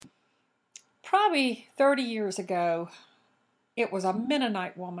Probably 30 years ago, it was a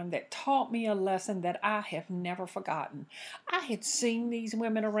Mennonite woman that taught me a lesson that I have never forgotten. I had seen these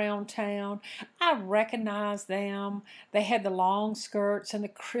women around town. I recognized them. They had the long skirts and the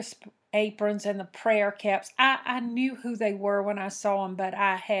crisp aprons and the prayer caps. I knew who they were when I saw them, but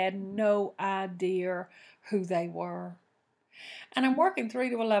I had no idea who they were. And I'm working 3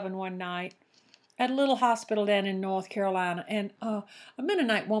 to 11 one night at a little hospital down in North Carolina, and a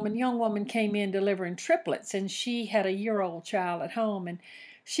Mennonite woman, young woman, came in delivering triplets, and she had a year-old child at home, and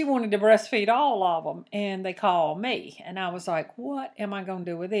she wanted to breastfeed all of them, and they called me, and I was like, what am I going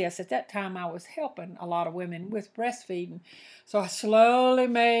to do with this? At that time, I was helping a lot of women with breastfeeding, so I slowly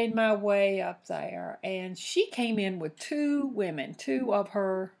made my way up there, and she came in with two women, two of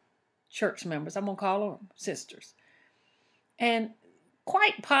her church members. I'm going to call them sisters. And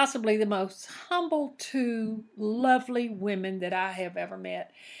quite possibly the most humble two lovely women that I have ever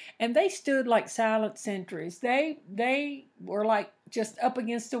met. And they stood like silent sentries. They were like just up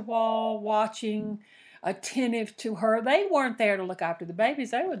against the wall watching, attentive to her. They weren't there to look after the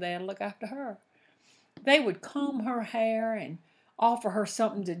babies. They were there to look after her. They would comb her hair and offer her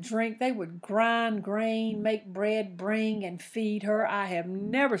something to drink. They would grind grain, make bread, bring and feed her. I have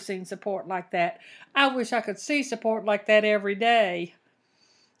never seen support like that. I wish I could see support like that every day.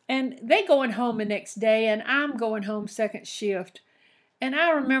 And they going home the next day, and I'm going home second shift. And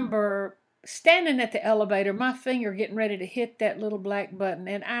I remember standing at the elevator, my finger getting ready to hit that little black button,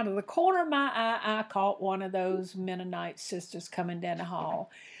 and out of the corner of my eye, I caught one of those Mennonite sisters coming down the hall.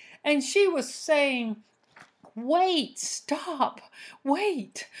 And she was saying, wait, stop,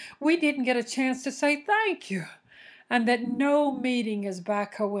 wait. We didn't get a chance to say thank you. And that no meeting is by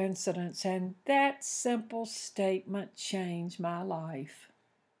coincidence. And that simple statement changed my life.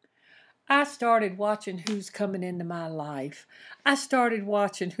 I started watching who's coming into my life. I started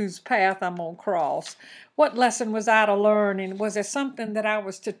watching whose path I'm going to cross. What lesson was I to learn, and was there something that I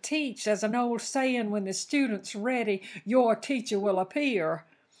was to teach? As an old saying, when the student's ready, your teacher will appear.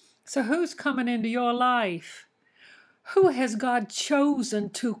 So who's coming into your life? Who has God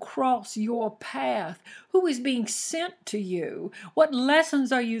chosen to cross your path? Who is being sent to you? What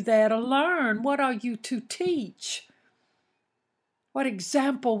lessons are you there to learn? What are you to teach? What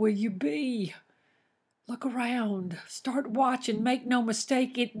example will you be? Look around. Start watching. Make no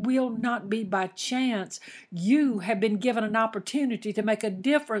mistake, it will not be by chance. You have been given an opportunity to make a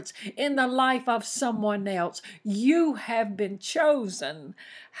difference in the life of someone else. You have been chosen.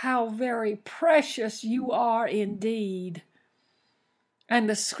 How very precious you are indeed. And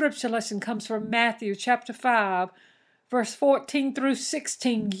the scripture lesson comes from Matthew chapter 5, verse 14 through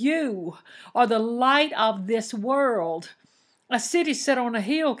 16. You are the light of this world. A city set on a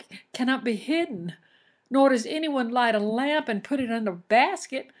hill cannot be hidden, nor does anyone light a lamp and put it under a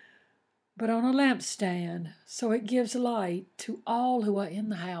basket, but on a lampstand, so it gives light to all who are in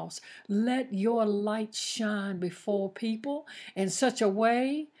the house. Let your light shine before people in such a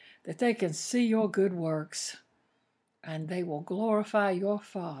way that they can see your good works, and they will glorify your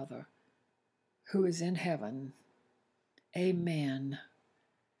Father who is in heaven. Amen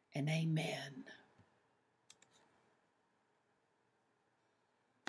and amen.